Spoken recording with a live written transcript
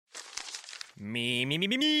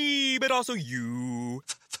Me, but also you.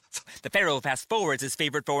 The Pharaoh fast forwards his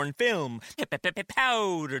favorite foreign film,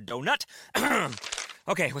 Powder Donut.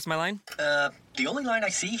 Okay, what's my line? The only line I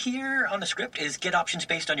see here on the script is get options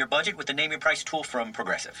based on your budget with the Name Your Price tool from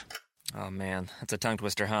Progressive. Oh man, that's a tongue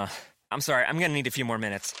twister, huh? I'm sorry, I'm gonna need a few more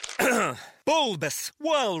minutes. Bulbous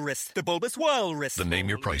Walrus, the Bulbous Walrus. The Name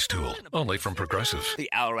Your Price tool, only from Progressive. The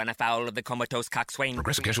owl ran afoul of the comatose coxswain.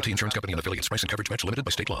 Progressive Casualty Insurance Company and affiliates. Price and coverage match limited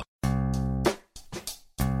by state law.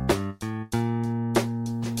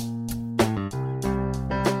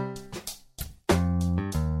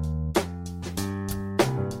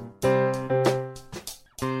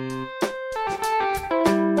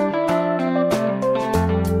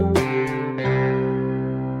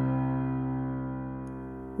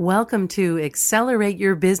 Welcome to Accelerate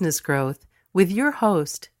Your Business Growth with your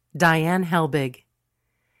host, Diane Helbig.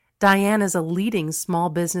 Diane is a leading small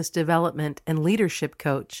business development and leadership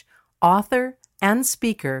coach, author, and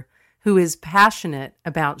speaker who is passionate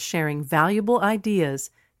about sharing valuable ideas,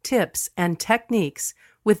 tips, and techniques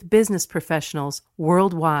with business professionals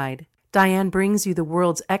worldwide. Diane brings you the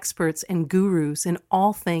world's experts and gurus in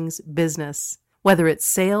all things business, whether it's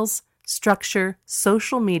sales, structure,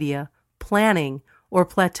 social media, planning, or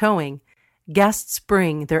plateauing. Guests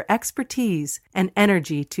bring their expertise and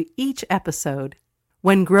energy to each episode.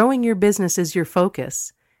 When growing your business is your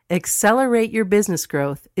focus, Accelerate Your Business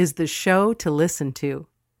Growth is the show to listen to.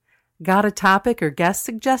 Got a topic or guest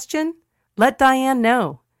suggestion? Let Diane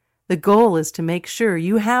know. The goal is to make sure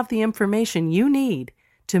you have the information you need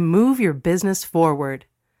to move your business forward.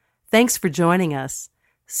 Thanks for joining us.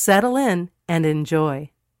 Settle in and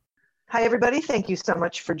enjoy. Hi, everybody. Thank you so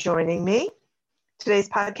much for joining me. Today's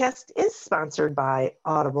podcast is sponsored by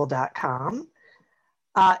Audible.com.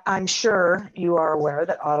 I'm sure you are aware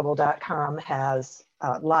that Audible.com has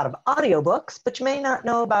a lot of audiobooks, but you may not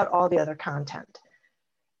know about all the other content.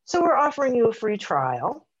 So we're offering you a free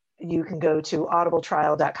trial. You can go to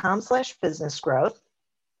audibletrial.com/businessgrowth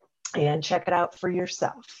and check it out for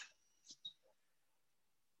yourself.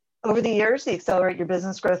 Over the years, the Accelerate Your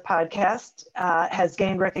Business Growth podcast has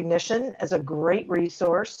gained recognition as a great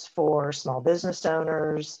resource for small business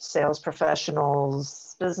owners, sales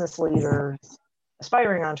professionals, business leaders,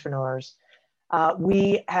 aspiring entrepreneurs.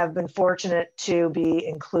 We have been fortunate to be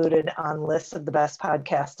included on lists of the best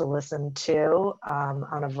podcasts to listen to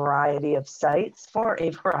on a variety of sites for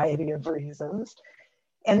a variety of reasons.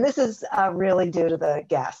 And this is really due to the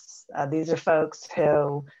guests. These are folks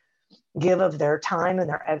who give of their time and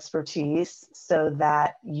their expertise so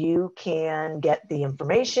that you can get the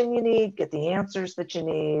information you need, get the answers that you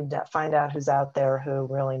need, find out who's out there who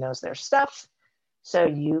really knows their stuff so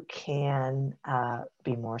you can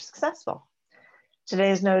be more successful.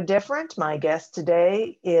 Today is no different. My guest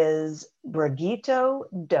today is Brigitte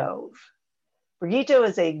Dove. Brigitte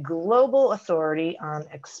is a global authority on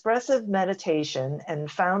expressive meditation and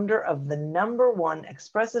founder of the #1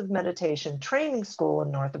 expressive meditation training school in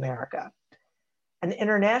North America. An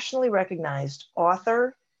internationally recognized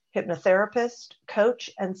author, hypnotherapist, coach,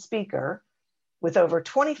 and speaker with over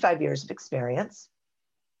 25 years of experience,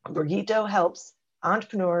 Brigitte helps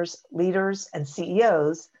entrepreneurs, leaders, and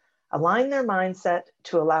CEOs align their mindset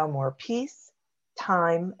to allow more peace,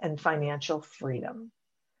 time, and financial freedom.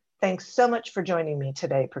 Thanks so much for joining me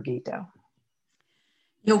today, Brigitte.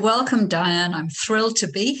 You're welcome, Diane. I'm thrilled to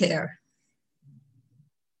be here.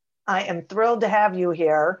 I am thrilled to have you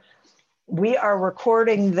here. We are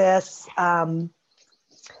recording this toward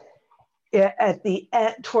the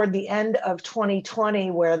end of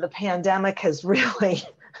 2020, where the pandemic has really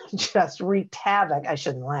just wreaked havoc. I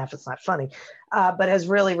shouldn't laugh, it's not funny, but has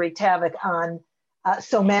really wreaked havoc on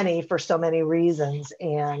so many for so many reasons.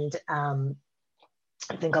 And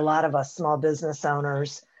I think a lot of us small business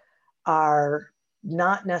owners are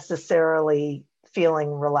not necessarily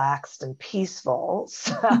feeling relaxed and peaceful.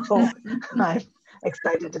 So I'm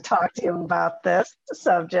excited to talk to you about this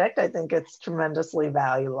subject. I think it's tremendously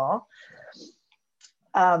valuable.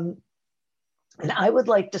 And I would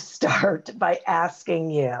like to start by asking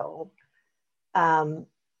you,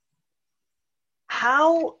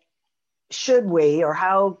 how should we, or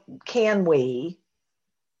how can we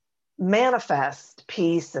manifest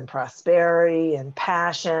peace and prosperity and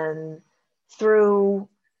passion through,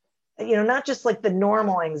 not just like the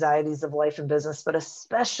normal anxieties of life and business, but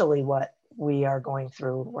especially what we are going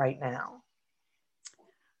through right now?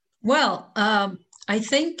 Well, I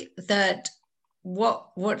think that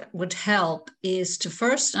what would help is to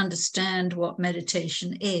first understand what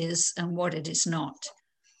meditation is and what it is not.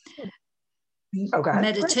 Okay.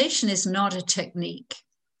 Meditation is not a technique.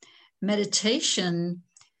 Meditation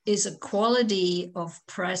is a quality of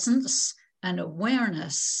presence and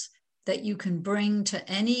awareness that you can bring to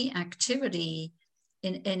any activity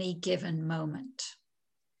in any given moment.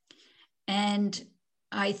 And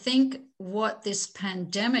I think what this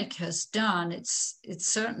pandemic has done, it's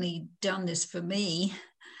certainly done this for me,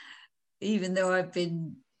 even though I've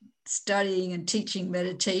been studying and teaching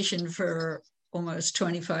meditation for almost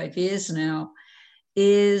 25 years now,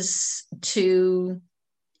 is to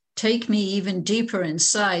take me even deeper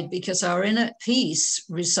inside, because our inner peace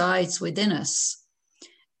resides within us.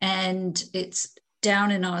 And it's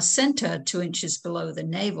down in our center, 2 inches below the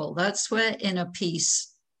navel. That's where inner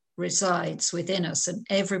peace resides within us. And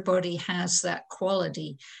everybody has that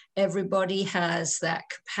quality. Everybody has that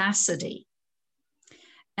capacity.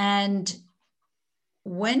 And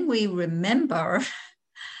when we remember,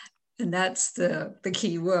 and that's the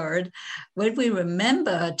key word, when we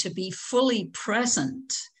remember to be fully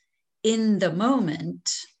present in the moment,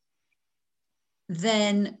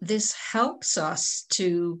 then this helps us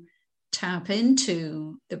to tap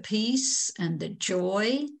into the peace and the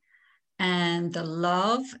joy and the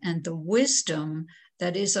love and the wisdom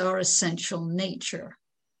that is our essential nature.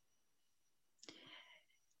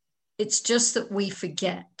 It's just that we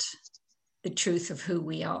forget the truth of who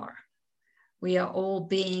we are. We are all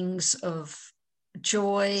beings of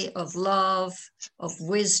joy, of love, of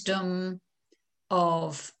wisdom,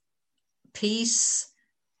 of peace,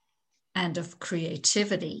 and of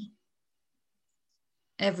creativity.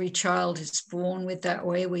 Every child is born with that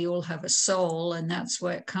way. We all have a soul, and that's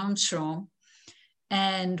where it comes from.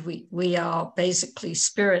 And we are basically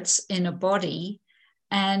spirits in a body.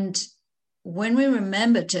 And when we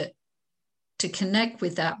remember to connect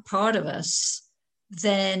with that part of us,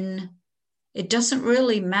 then it doesn't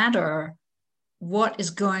really matter what is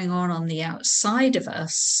going on the outside of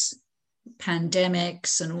us,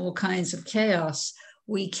 pandemics and all kinds of chaos.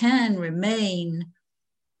 We can remain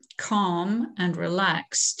calm and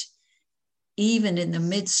relaxed, even in the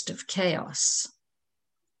midst of chaos.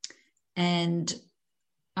 And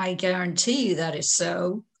I guarantee you that is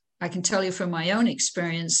so. I can tell you from my own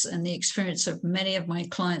experience and the experience of many of my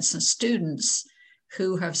clients and students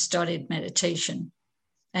who have studied meditation.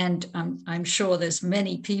 And I'm sure there's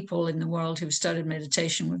many people in the world who've studied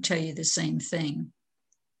meditation will tell you the same thing.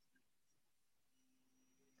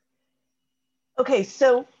 Okay,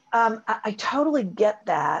 so I totally get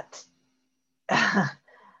that. I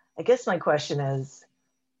guess my question is,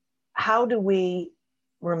 how do we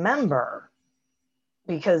remember?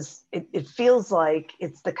 Because it feels like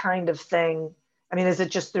it's the kind of thing, I mean, is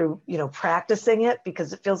it just through, practicing it?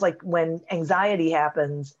 Because it feels like when anxiety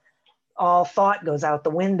happens, all thought goes out the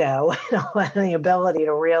window, and the ability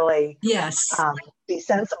to really be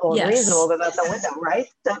sensible and reasonable goes out the window, right?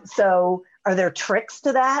 So are there tricks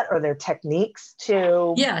to that? Are there techniques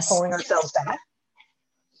to pulling ourselves back?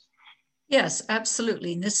 Yes,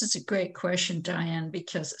 absolutely. And this is a great question, Diane,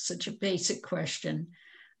 because it's such a basic question.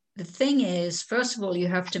 The thing is, first of all, you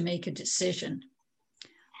have to make a decision.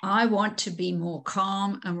 I want to be more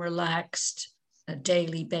calm and relaxed on a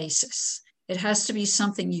daily basis. It has to be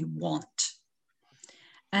something you want.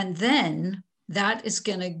 And then that is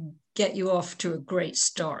going to get you off to a great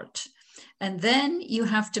start. And then you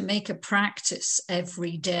have to make a practice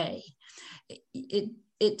every day.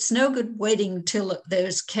 It's no good waiting till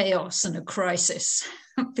there's chaos and a crisis,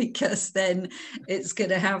 because then it's going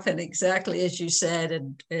to happen exactly as you said,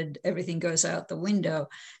 and everything goes out the window.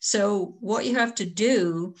 So what you have to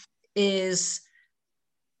do is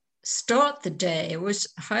start the day. I would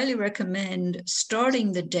highly recommend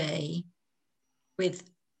starting the day with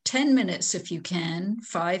 10 minutes if you can,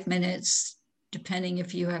 5 minutes, depending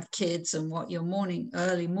if you have kids and what your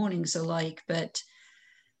early mornings are like, but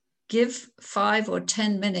give 5 or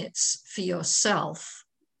 10 minutes for yourself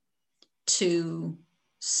to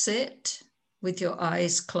sit with your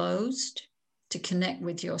eyes closed, to connect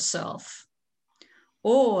with yourself.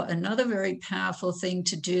 Or another very powerful thing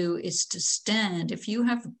to do is to stand. If you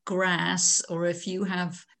have grass or if you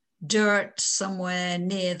have dirt somewhere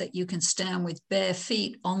near that you can stand with bare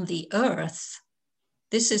feet on the earth,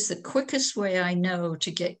 this is the quickest way I know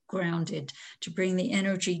to get grounded, to bring the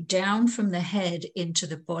energy down from the head into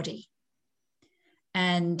the body.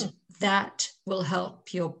 And that will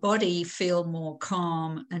help your body feel more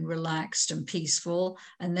calm and relaxed and peaceful,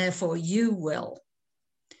 and therefore you will.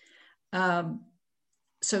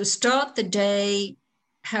 So start the day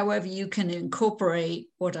however you can incorporate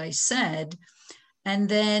what I said, and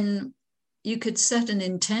then you could set an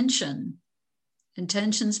intention.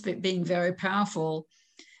 Intentions being very powerful.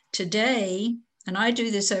 Today, and I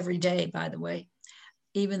do this every day, by the way,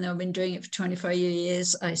 even though I've been doing it for 25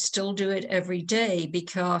 years, I still do it every day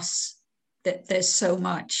because there's so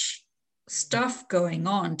much stuff going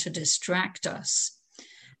on to distract us.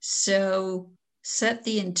 So set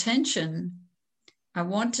the intention, I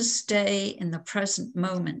want to stay in the present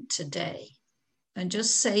moment today. And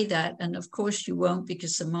just say that. And of course you won't,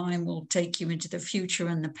 because the mind will take you into the future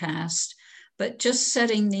and the past. But just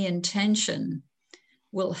setting the intention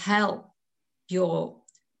will help your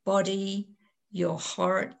body, your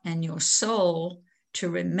heart, and your soul to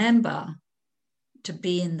remember to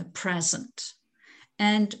be in the present.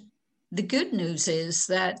 And the good news is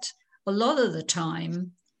that a lot of the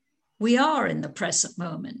time we are in the present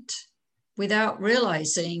moment without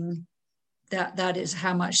realizing that is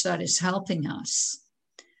how much that is helping us.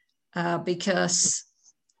 Because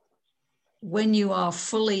when you are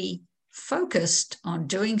fully focused on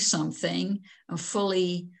doing something and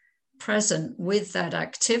fully present with that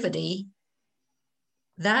activity,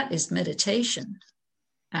 that is meditation,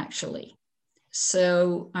 actually.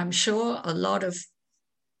 So I'm sure a lot of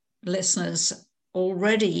listeners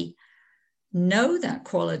already know that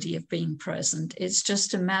quality of being present. It's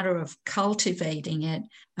just a matter of cultivating it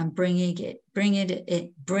and bringing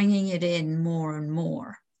it in more and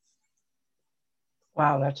more.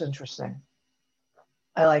 Wow, that's interesting.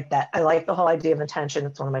 I like that. I like the whole idea of intention.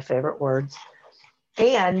 It's one of my favorite words.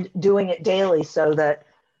 And doing it daily so that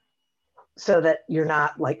you're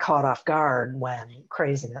not like caught off guard when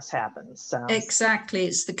craziness happens. So exactly,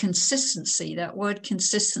 it's the consistency. That word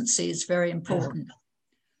consistency is very important.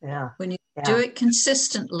 Yeah. When you do it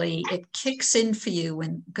consistently, it kicks in for you.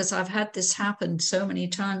 Because I've had this happen so many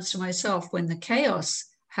times to myself. When the chaos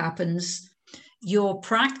happens, your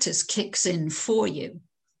practice kicks in for you.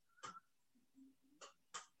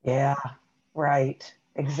 Yeah, right.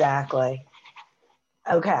 Exactly.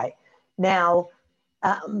 Okay. Now,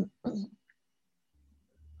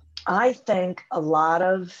 I think a lot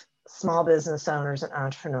of small business owners and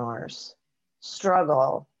entrepreneurs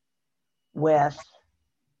struggle with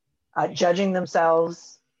judging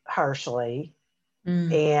themselves harshly,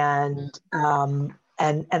 and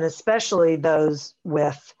especially those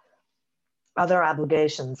with other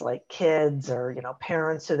obligations like kids or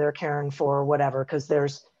parents who they're caring for or whatever, because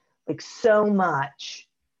there's like so much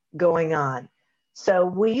going on. So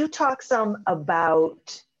will you talk some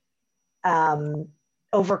about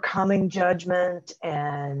overcoming judgment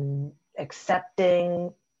and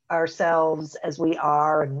accepting ourselves as we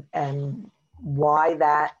are, and why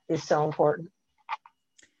that is so important?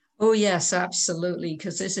 Oh, yes, absolutely,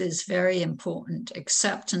 because this is very important.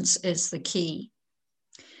 Acceptance is the key.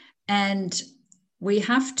 And we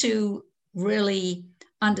have to really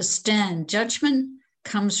understand judgment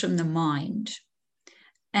comes from the mind.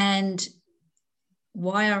 And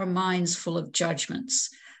why are our minds full of judgments?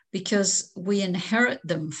 Because we inherit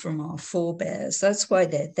them from our forebears. That's why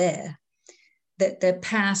they're there, that they're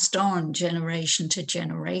passed on generation to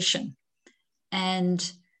generation. And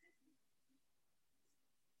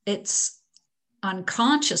it's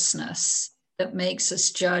unconsciousness that makes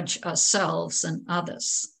us judge ourselves and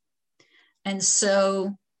others. And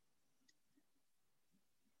so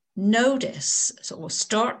notice, or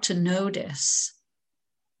start to notice,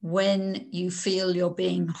 when you feel you're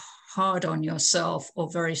being hard on yourself or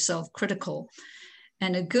very self-critical.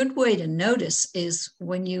 And a good way to notice is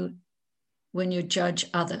when you judge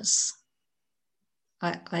others.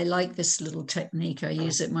 I like this little technique. I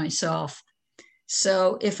use it myself.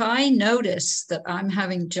 So if I notice that I'm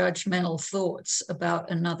having judgmental thoughts about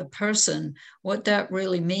another person, what that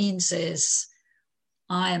really means is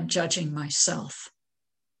I am judging myself.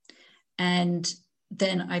 And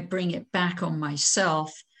then I bring it back on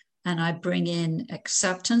myself, and I bring in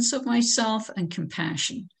acceptance of myself and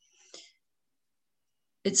compassion.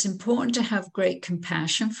 It's important to have great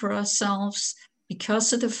compassion for ourselves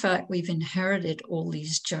because of the fact we've inherited all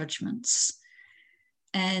these judgments.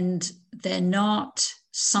 And they're not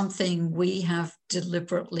something we have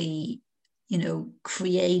deliberately,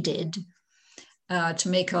 created to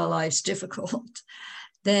make our lives difficult.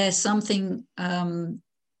 They're something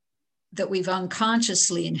that we've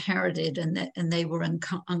unconsciously inherited, and they were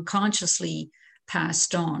unconsciously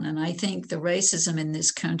passed on. And I think the racism in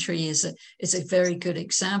this country is a very good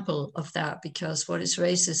example of that, because what is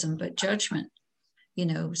racism but judgment?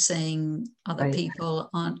 Saying other people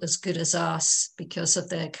aren't as good as us because of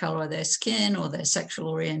their color of their skin or their sexual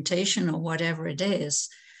orientation or whatever it is.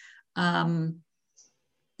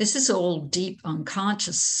 This is all deep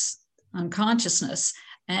unconsciousness.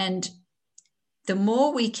 And the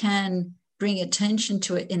more we can bring attention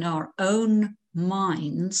to it in our own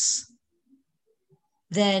minds,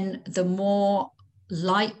 then the more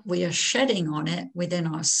light we are shedding on it within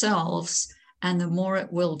ourselves, and the more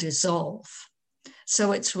it will dissolve.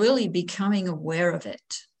 So it's really becoming aware of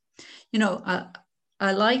it. You know,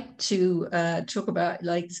 I like to talk about,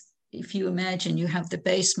 like, if you imagine you have the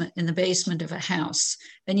basement in the basement of a house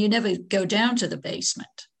and you never go down to the basement.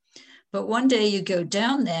 But one day you go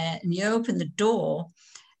down there and you open the door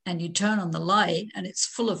and you turn on the light and it's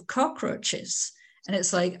full of cockroaches. And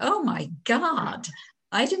it's like, oh my God,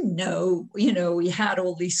 I didn't know, we had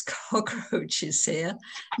all these cockroaches here.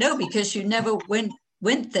 No, because you never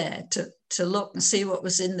went there to look and see what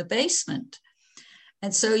was in the basement.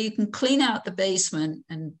 And so you can clean out the basement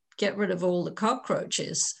and get rid of all the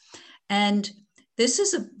cockroaches. And this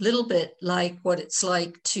is a little bit like what it's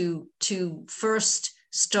like to first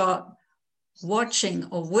start watching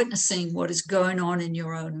or witnessing what is going on in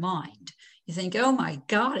your own mind. You think, oh my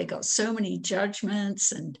God, I got so many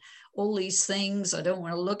judgments and all these things I don't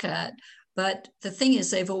want to look at. But the thing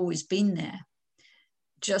is, they've always been there,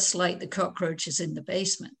 just like the cockroaches in the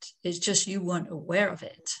basement. It's just you weren't aware of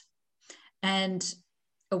it. And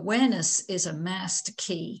awareness is a master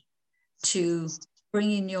key to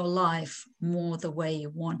bringing your life more the way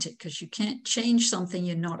you want it, because you can't change something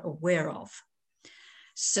you're not aware of.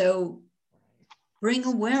 So bring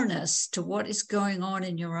awareness to what is going on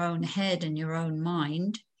in your own head and your own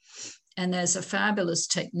mind. And there's a fabulous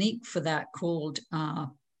technique for that called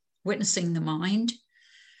witnessing the mind,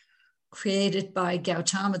 created by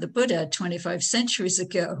Gautama the Buddha 25 centuries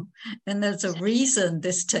ago. And there's a reason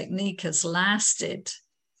this technique has lasted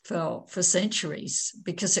for centuries,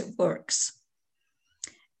 because it works.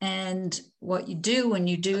 And what you do when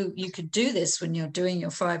you could do this when you're doing your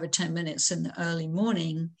 5 or 10 minutes in the early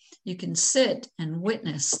morning. You can sit and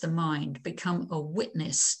witness the mind, become a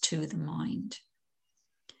witness to the mind.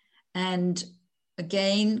 And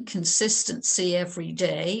again, consistency every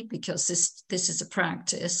day, because this is a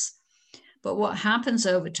practice. But what happens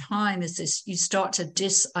over time is this: you start to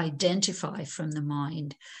disidentify from the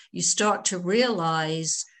mind. You start to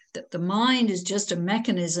realize that the mind is just a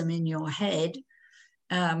mechanism in your head,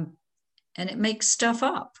 and it makes stuff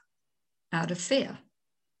up out of fear.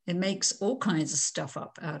 It makes all kinds of stuff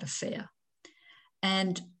up out of fear.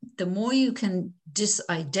 And the more you can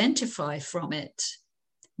disidentify from it,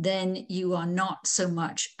 then you are not so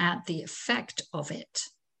much at the effect of it.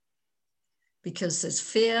 Because there's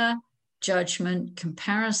fear, judgment,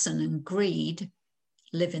 comparison, and greed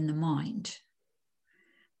live in the mind.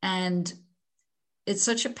 And it's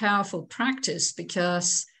such a powerful practice,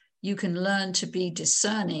 because you can learn to be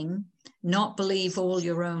discerning, not believe all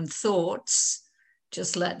your own thoughts,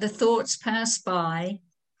 just let the thoughts pass by.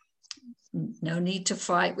 No need to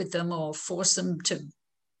fight with them or force them to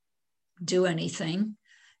do anything.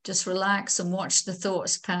 Just relax and watch the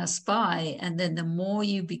thoughts pass by. And then the more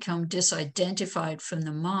you become disidentified from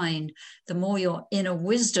the mind, the more your inner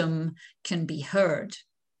wisdom can be heard,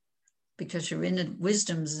 because your inner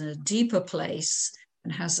wisdom is in a deeper place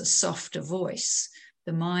and has a softer voice.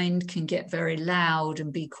 The mind can get very loud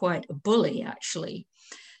and be quite a bully, actually,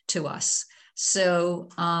 to us. So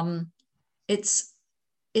it's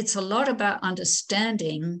a lot about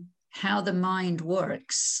understanding how the mind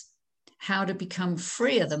works, how to become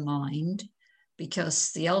free of the mind,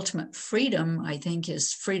 because the ultimate freedom, I think,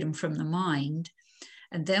 is freedom from the mind.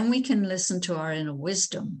 And then we can listen to our inner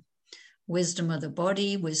wisdom, wisdom of the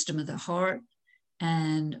body, wisdom of the heart,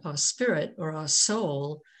 and our spirit or our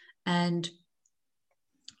soul, and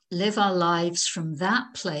live our lives from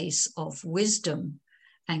that place of wisdom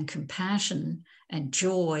and compassion and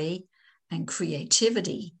joy and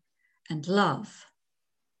creativity and love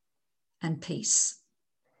and peace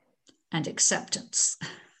and acceptance.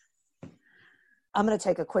 I'm going to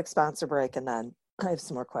take a quick sponsor break, and then I have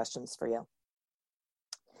some more questions for you.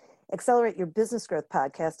 Accelerate Your Business Growth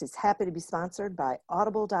podcast is happy to be sponsored by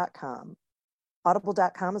Audible.com.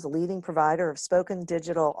 Audible.com is a leading provider of spoken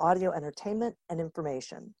digital audio entertainment and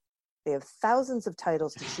information. They have thousands of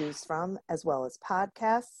titles to choose from, as well as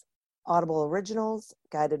podcasts, Audible originals,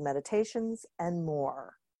 guided meditations, and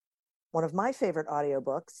more. One of my favorite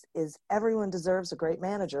audiobooks is Everyone Deserves a Great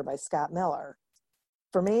Manager by Scott Miller.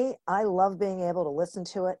 For me, I love being able to listen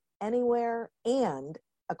to it anywhere and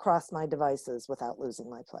across my devices without losing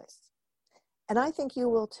my place. And I think you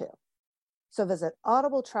will too. So visit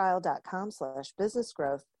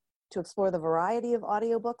audibletrial.com/businessgrowth to explore the variety of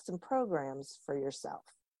audiobooks and programs for yourself.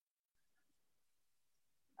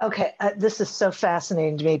 Okay, this is so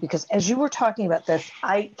fascinating to me, because as you were talking about this,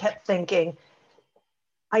 I kept thinking,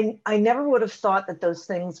 I never would have thought that those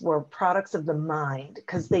things were products of the mind,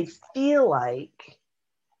 because they feel like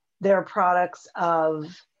they're products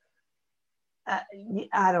of,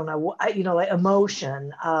 I don't know, like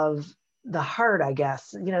emotion of the heart, I guess,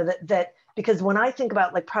 that because when I think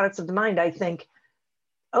about like products of the mind, I think,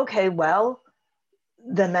 okay, well,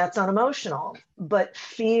 then that's unemotional. But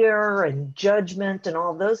fear and judgment and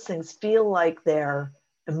all those things feel like they're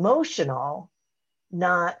emotional,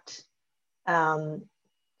 not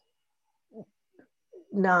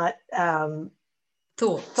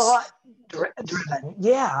thought driven.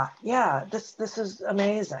 Yeah. This is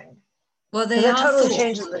amazing. Well, they that are totally thoughts.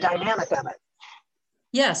 Changes the dynamic of it.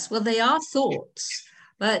 Yes, well, they are thoughts,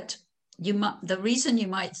 but the reason you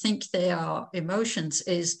might think they are emotions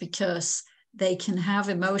is because they can have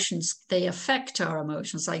emotions. They affect our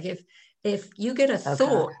emotions. Like if you get a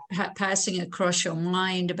thought passing across your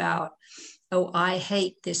mind about, oh, I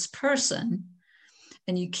hate this person,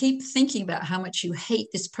 and you keep thinking about how much you hate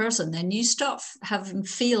this person, then you start having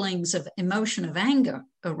feelings of emotion of anger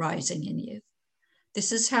arising in you.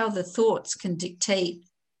 This is how the thoughts can dictate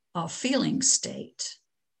our feeling state.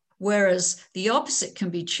 Whereas the opposite can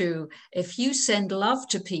be true. If you send love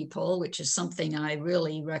to people, which is something I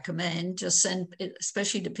really recommend, just send,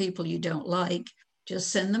 especially to people you don't like,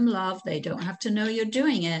 just send them love. They don't have to know you're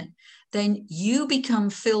doing it. Then you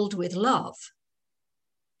become filled with love.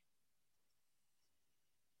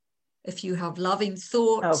 If you have loving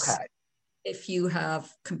thoughts, if you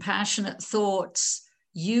have compassionate thoughts,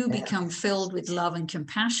 you become filled with love and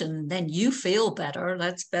compassion, then you feel better.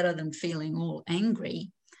 That's better than feeling all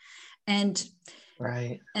angry. And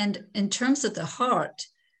in terms of the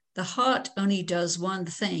heart only does one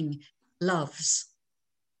thing, loves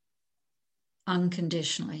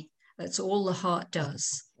unconditionally. That's all the heart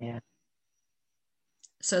does. Yeah.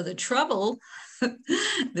 So the trouble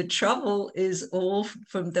is all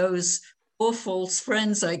from those 4 false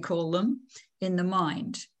friends, I call them, in the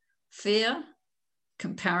mind: fear,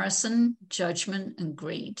 comparison, judgment, and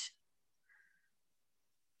greed.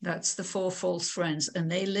 That's the 4 false friends,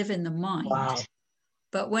 and they live in the mind. Wow.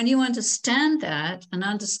 But when you understand that and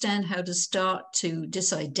understand how to start to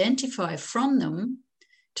disidentify from them,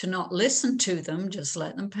 to not listen to them, just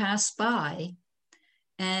let them pass by,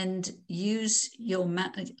 and use your,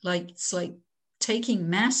 it's like taking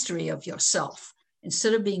mastery of yourself.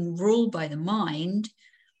 Instead of being ruled by the mind,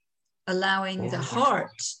 allowing the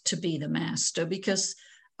heart to be the master, because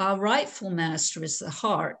our rightful master is the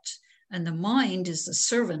heart, and the mind is the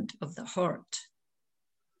servant of the heart.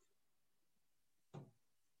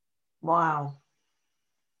 Wow.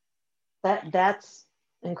 That's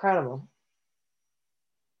incredible.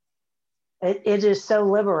 It is so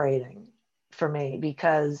liberating for me,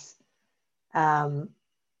 because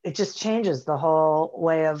it just changes the whole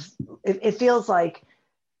way of, it feels like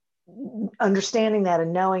understanding that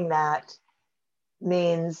and knowing that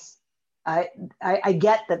means I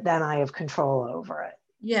get that then I have control over it.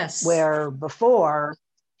 Yes. Where before,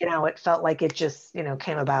 it felt like it just,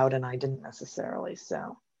 came about and I didn't necessarily.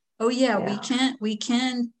 So. Oh yeah. We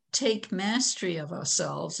can take mastery of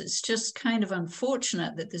ourselves. It's just kind of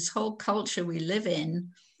unfortunate that this whole culture we live in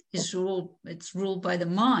is ruled by the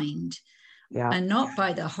mind and not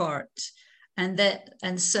by the heart.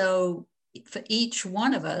 And so for each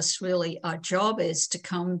one of us, really, our job is to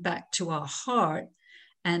come back to our heart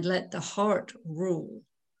and let the heart rule,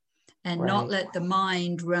 and not let the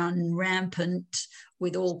mind run rampant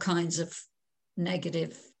with all kinds of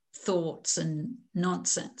negative thoughts and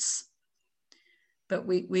nonsense. But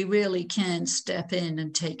we really can step in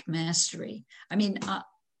and take mastery. I mean,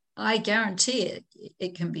 I guarantee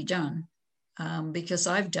it can be done, because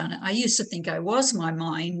I've done it. I used to think I was my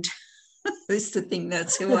mind. I used to think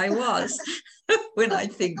that's who I was. When I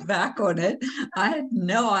think back on it, I had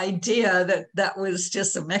no idea that was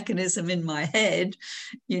just a mechanism in my head,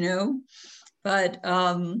 But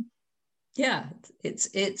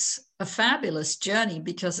it's a fabulous journey,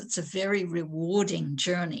 because it's a very rewarding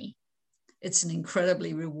journey. It's an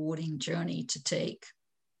incredibly rewarding journey to take.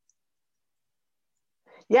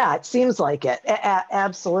 Yeah, it seems like it.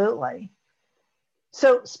 Absolutely.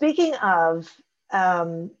 So speaking of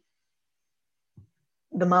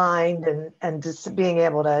the mind and just being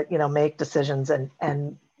able to, make decisions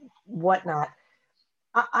and whatnot,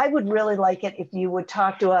 I would really like it if you would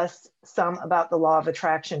talk to us some about the law of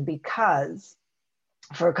attraction, because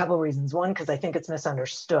for a couple of reasons. One, because I think it's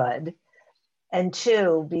misunderstood. And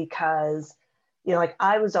 2, because,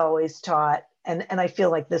 I was always taught, and I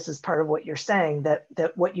feel like this is part of what you're saying, that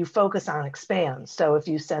what you focus on expands. So if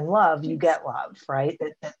you send love, you get love, right?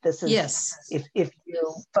 That this is, yes. If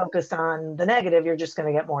you focus on the negative, you're just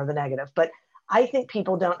going to get more of the negative. But I think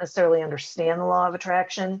people don't necessarily understand the law of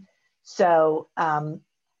attraction. So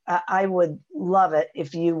I would love it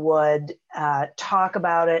if you would talk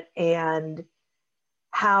about it and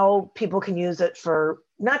how people can use it for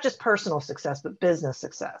not just personal success, but business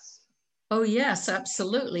success. Oh yes,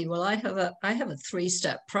 absolutely. Well, I have a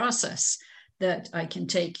 3-step process that I can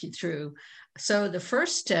take you through. So the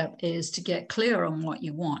first step is to get clear on what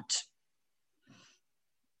you want.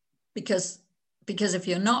 Because if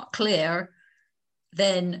you're not clear,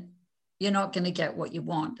 then you're not going to get what you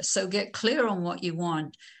want. So get clear on what you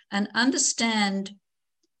want and understand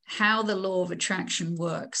how the law of attraction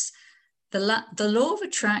works. The law of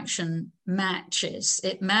attraction matches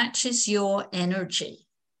your energy.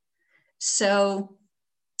 So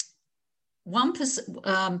only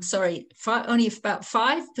about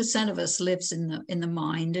 5% of us lives in the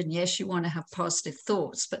mind. And yes, you want to have positive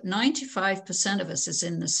thoughts, but 95% of us is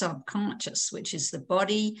in the subconscious, which is the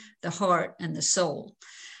body, the heart, and the soul.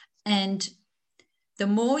 And the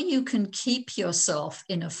more you can keep yourself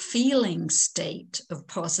in a feeling state of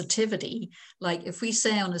positivity, like if we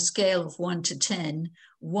say on a scale of 1 to 10,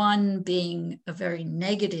 1 being a very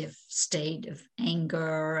negative state of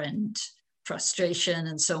anger and frustration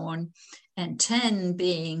and so on, and 10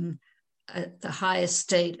 being the highest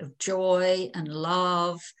state of joy and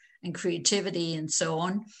love and creativity and so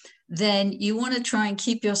on, then you want to try and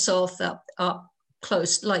keep yourself up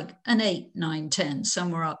close, like an 8, 9, 10,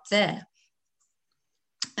 somewhere up there.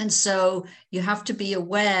 And so you have to be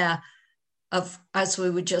aware of, as we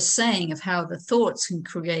were just saying, of how the thoughts can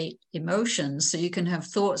create emotions. So you can have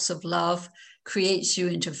thoughts of love, creates you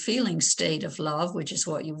into a feeling state of love, which is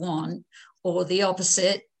what you want, or the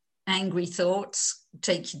opposite, angry thoughts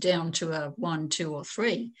take you down to a 1, 2, or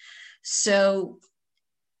 3. So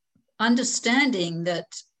understanding that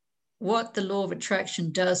what the law of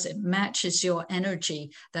attraction does, it matches your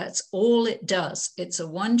energy. That's all it does. It's a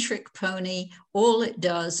one-trick pony. All it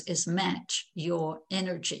does is match your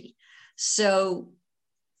energy. So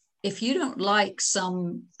if you don't like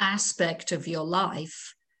some aspect of your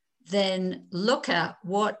life, then look at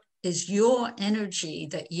what is your energy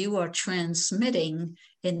that you are transmitting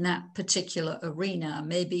in that particular arena.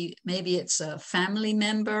 Maybe it's a family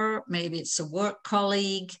member, maybe it's a work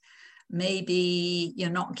colleague, maybe you're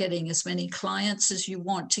not getting as many clients as you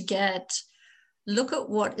want to get. Look at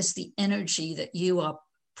what is the energy that you are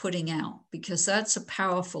putting out, because that's a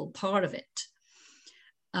powerful part of it.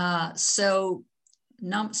 So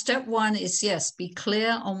step 1 is, yes, be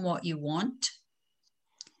clear on what you want.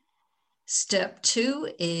 Step 2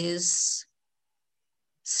 is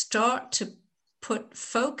start to put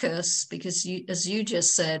focus, because you, as you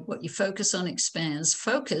just said, what you focus on expands.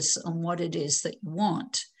 Focus on what it is that you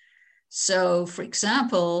want. So, for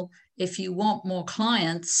example, if you want more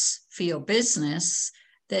clients for your business,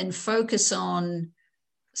 then focus on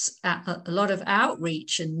a lot of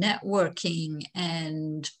outreach and networking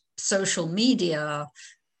and social media,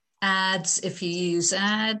 ads, if you use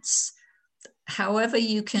ads, however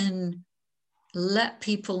you can let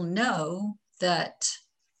people know that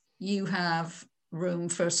you have room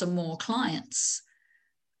for some more clients,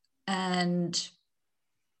 and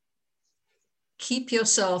keep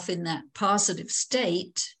yourself in that positive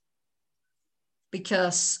state,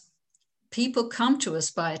 because people come to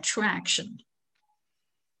us by attraction.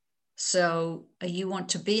 So you want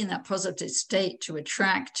to be in that positive state to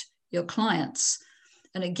attract your clients.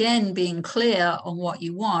 And again, being clear on what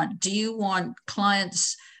you want. Do you want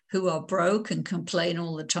clients who are broke and complain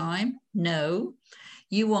all the time? No.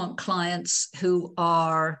 You want clients who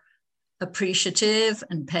are appreciative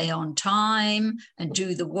and pay on time and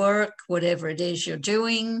do the work, whatever it is you're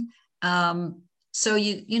doing. So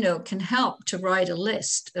you can help to write a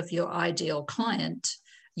list of your ideal client.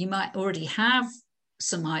 You might already have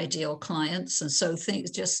some ideal clients, and so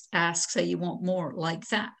just ask, say you want more like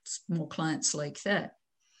that, more clients like that.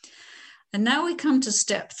 And now we come to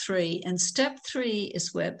step 3, and step 3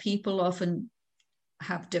 is where people often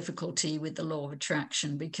have difficulty with the law of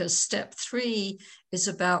attraction, because step 3 is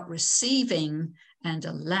about receiving and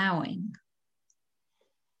allowing.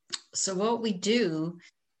 So what we do,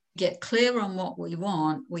 get clear on what we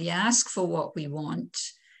want, we ask for what we want,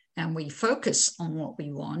 and we focus on what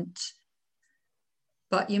we want.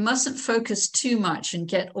 But you mustn't focus too much and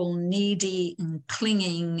get all needy and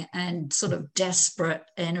clinging and sort of desperate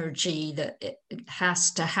energy that it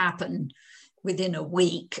has to happen within a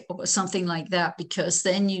week or something like that, because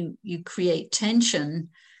then you create tension,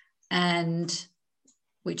 and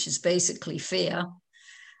which is basically fear,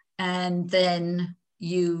 and then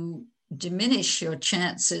you diminish your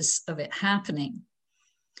chances of it happening.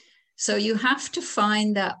 So you have to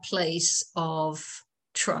find that place of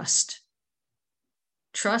trust.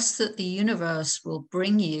 Trust that the universe will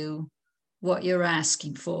bring you what you're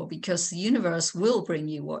asking for, because the universe will bring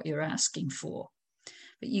you what you're asking for.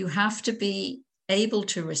 But you have to be able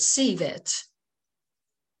to receive it.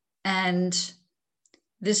 And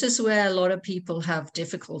this is where a lot of people have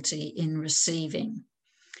difficulty in receiving.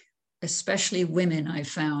 especially women, I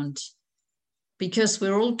found, because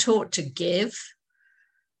we're all taught to give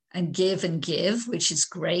and give and give, which is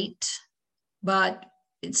great, but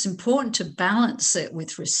it's important to balance it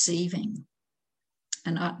with receiving.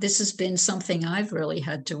 And this has been something I've really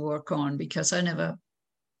had to work on, because I never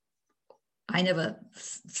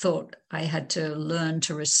thought I had to learn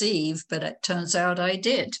to receive, but it turns out I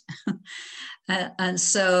did. And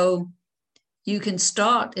so you can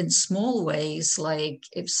start in small ways, like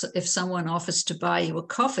if someone offers to buy you a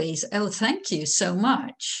coffee, say, oh, thank you so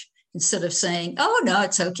much, instead of saying, oh, no,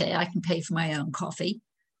 it's okay, I can pay for my own coffee,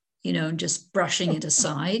 and just brushing it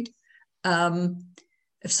aside.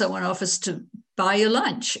 If someone offers to buy you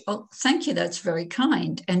lunch, oh, thank you, that's very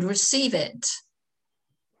kind, and receive it.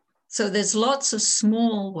 So there's lots of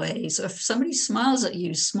small ways. If somebody smiles at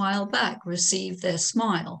you, smile back, receive their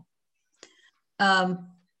smile.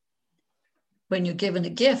 When you're given a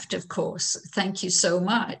gift, of course, thank you so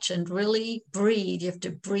much, and really breathe. You have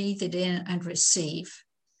to breathe it in and receive,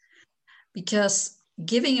 because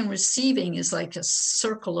giving and receiving is like a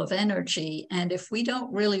circle of energy. And if we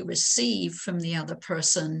don't really receive from the other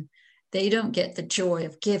person, they don't get the joy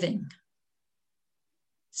of giving.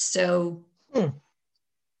 So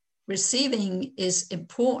receiving is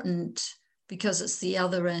important because it's the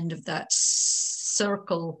other end of that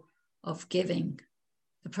circle of giving.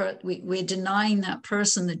 We're denying that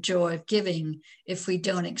person the joy of giving if we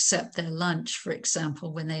don't accept their lunch, for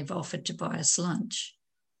example, when they've offered to buy us lunch.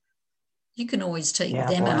 You can always take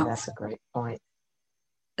them out. That's a great point.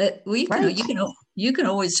 You can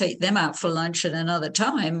always take them out for lunch at another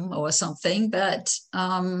time or something, but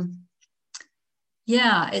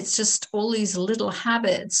it's just all these little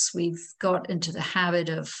habits. We've got into the habit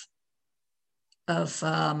of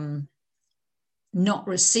not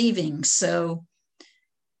receiving. So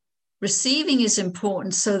receiving is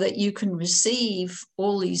important so that you can receive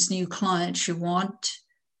all these new clients you want,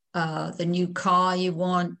 the new car you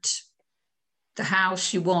want, the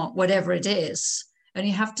house you want, whatever it is. And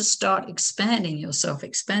you have to start expanding yourself,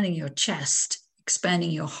 expanding your chest,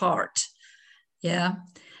 expanding your heart. Yeah.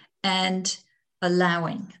 And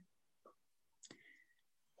allowing.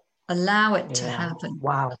 Allow it to happen.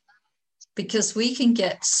 Wow. Because we can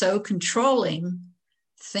get so controlling,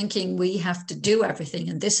 thinking we have to do everything.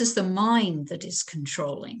 And this is the mind that is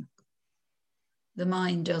controlling. The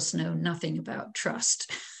mind does know nothing about trust.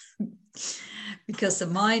 Because the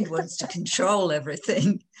mind wants to control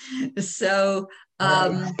everything. So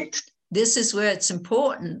this is where it's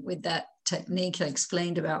important with that technique I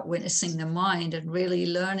explained about witnessing the mind and really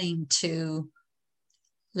learning to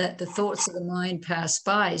let the thoughts of the mind pass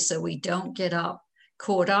by, so we don't get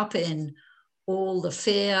caught up in all the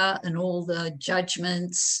fear and all the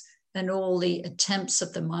judgments and all the attempts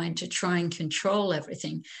of the mind to try and control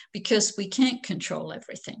everything, because we can't control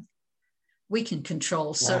everything. We can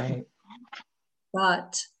control certain. Right.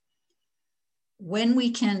 But when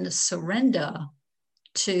we can surrender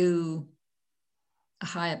to a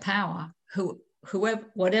higher power,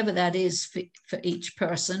 whatever that is for each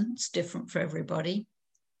person, it's different for everybody.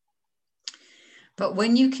 But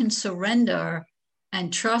when you can surrender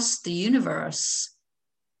and trust the universe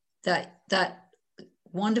that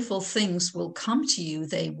wonderful things will come to you,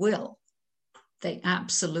 they will. They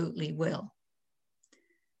absolutely will.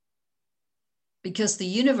 Because the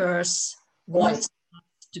universe wants us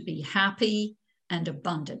to be happy and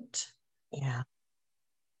abundant. Yeah.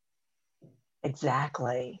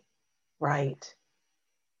 Exactly. Right.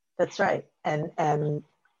 That's right. And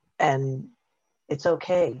it's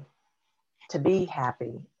okay to be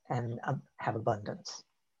happy and have abundance.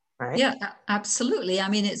 Right? Yeah, absolutely. I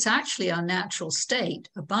mean, it's actually our natural state.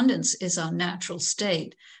 Abundance is our natural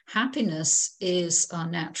state. Happiness is our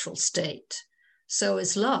natural state. So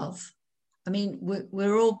is love. I mean,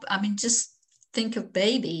 we're all, just think of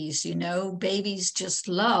babies, babies just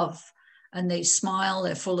love and they smile,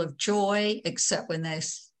 they're full of joy, except when they're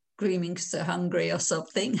screaming because they're hungry or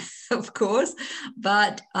something, of course.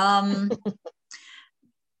 But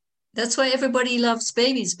that's why everybody loves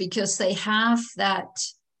babies, because they have that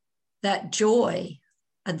joy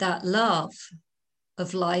and that love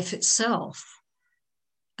of life itself.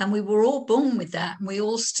 And we were all born with that, and we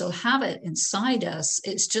all still have it inside us.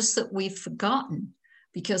 It's just that we've forgotten,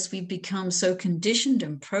 because we've become so conditioned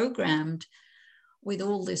and programmed with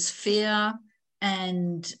all this fear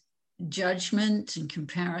and judgment and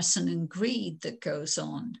comparison and greed that goes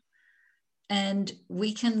on. And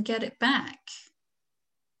we can get it back.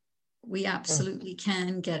 We absolutely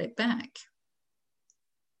can get it back.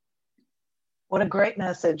 What a great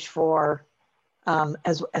message for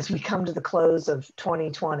as we come to the close of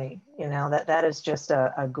 2020. That is just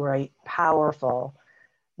a great, powerful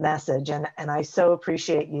message. And I so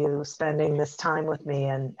appreciate you spending this time with me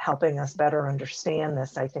and helping us better understand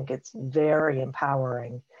this. I think it's very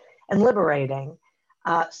empowering and liberating.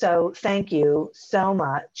 So thank you so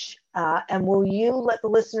much. And will you let the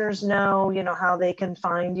listeners know, how they can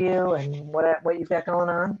find you and what you've got going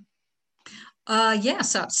on?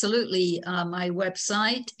 Yes, absolutely. My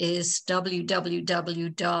website is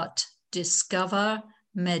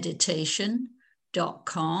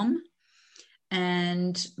www.discovermeditation.com.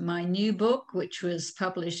 And my new book, which was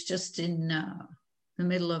published just in the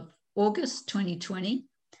middle of August 2020,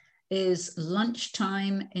 is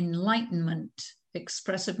Lunchtime Enlightenment: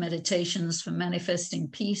 Expressive Meditations for Manifesting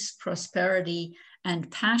Peace, Prosperity, and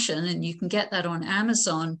Passion. And you can get that on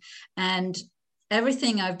Amazon. And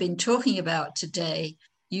everything I've been talking about today,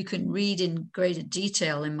 you can read in greater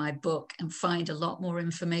detail in my book and find a lot more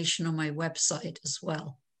information on my website as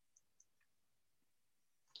well.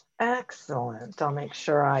 Excellent. I'll make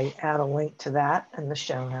sure I add a link to that in the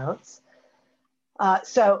show notes.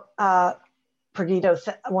 Pregito,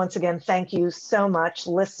 once again, thank you so much.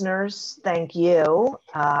 Listeners, thank you.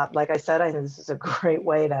 Like I said, I think this is a great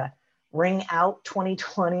way to ring out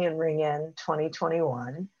 2020 and ring in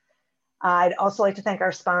 2021. I'd also like to thank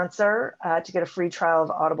our sponsor. To get a free trial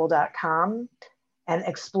of audible.com and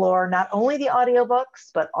explore not only the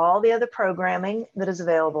audiobooks, but all the other programming that is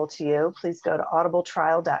available to you, please go to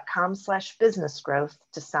audibletrial.com/businessgrowth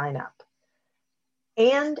to sign up.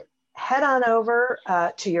 And head on over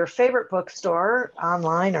to your favorite bookstore,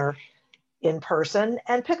 online or in person,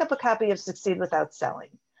 and pick up a copy of Succeed Without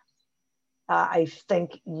Selling. I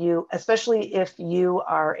think you, especially if you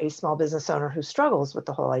are a small business owner who struggles with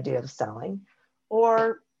the whole idea of selling,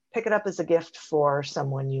 or pick it up as a gift for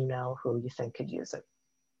someone you know who you think could use it.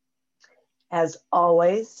 As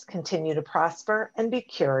always, continue to prosper and be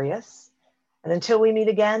curious. And until we meet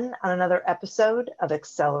again on another episode of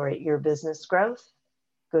Accelerate Your Business Growth,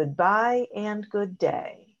 goodbye and good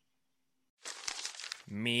day.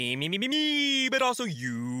 Me, but also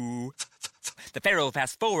you. The Pharaoh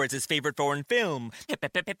fast forwards his favorite foreign film,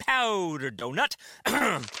 Powder Donut.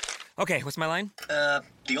 Okay, what's my line?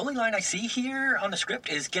 The only line I see here on the script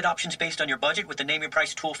is get options based on your budget with the Name Your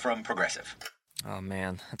Price tool from Progressive. Oh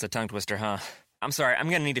man, that's a tongue twister, huh? I'm sorry, I'm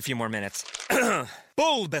gonna need a few more minutes.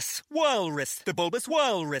 Bulbous Walrus, the Bulbous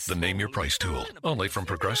Walrus. The Name Your Price tool, only from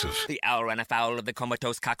Progressive. The owl ran afoul of the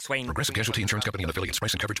comatose coxswain. Progressive Casualty Insurance Company and affiliates.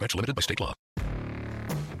 Price and coverage match limited by state law.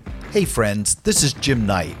 Hey friends, this is Jim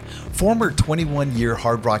Knight, former 21-year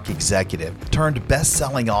Hard Rock executive turned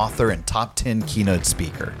best-selling author and top 10 keynote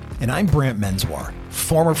speaker. And I'm Brant Menswar,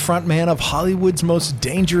 former frontman of Hollywood's Most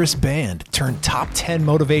Dangerous Band turned top 10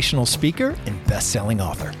 motivational speaker and best-selling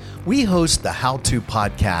author. We host the how-to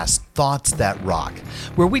podcast Thoughts That Rock,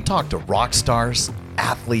 where we talk to rock stars,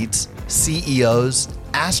 athletes, CEOs,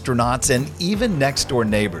 astronauts, and even next-door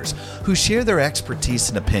neighbors who share their expertise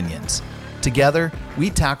and opinions. Together, we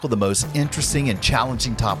tackle the most interesting and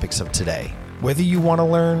challenging topics of today. Whether you want to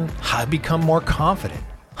learn how to become more confident,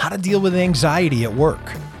 how to deal with anxiety at work,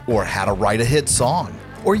 or how to write a hit song,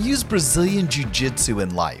 or use Brazilian Jiu-Jitsu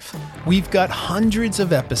in life, we've got hundreds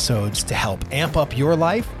of episodes to help amp up your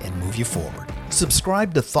life and move you forward.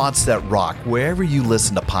 Subscribe to Thoughts That Rock wherever you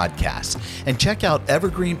listen to podcasts, and check out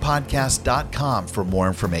evergreenpodcast.com for more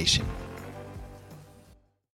information.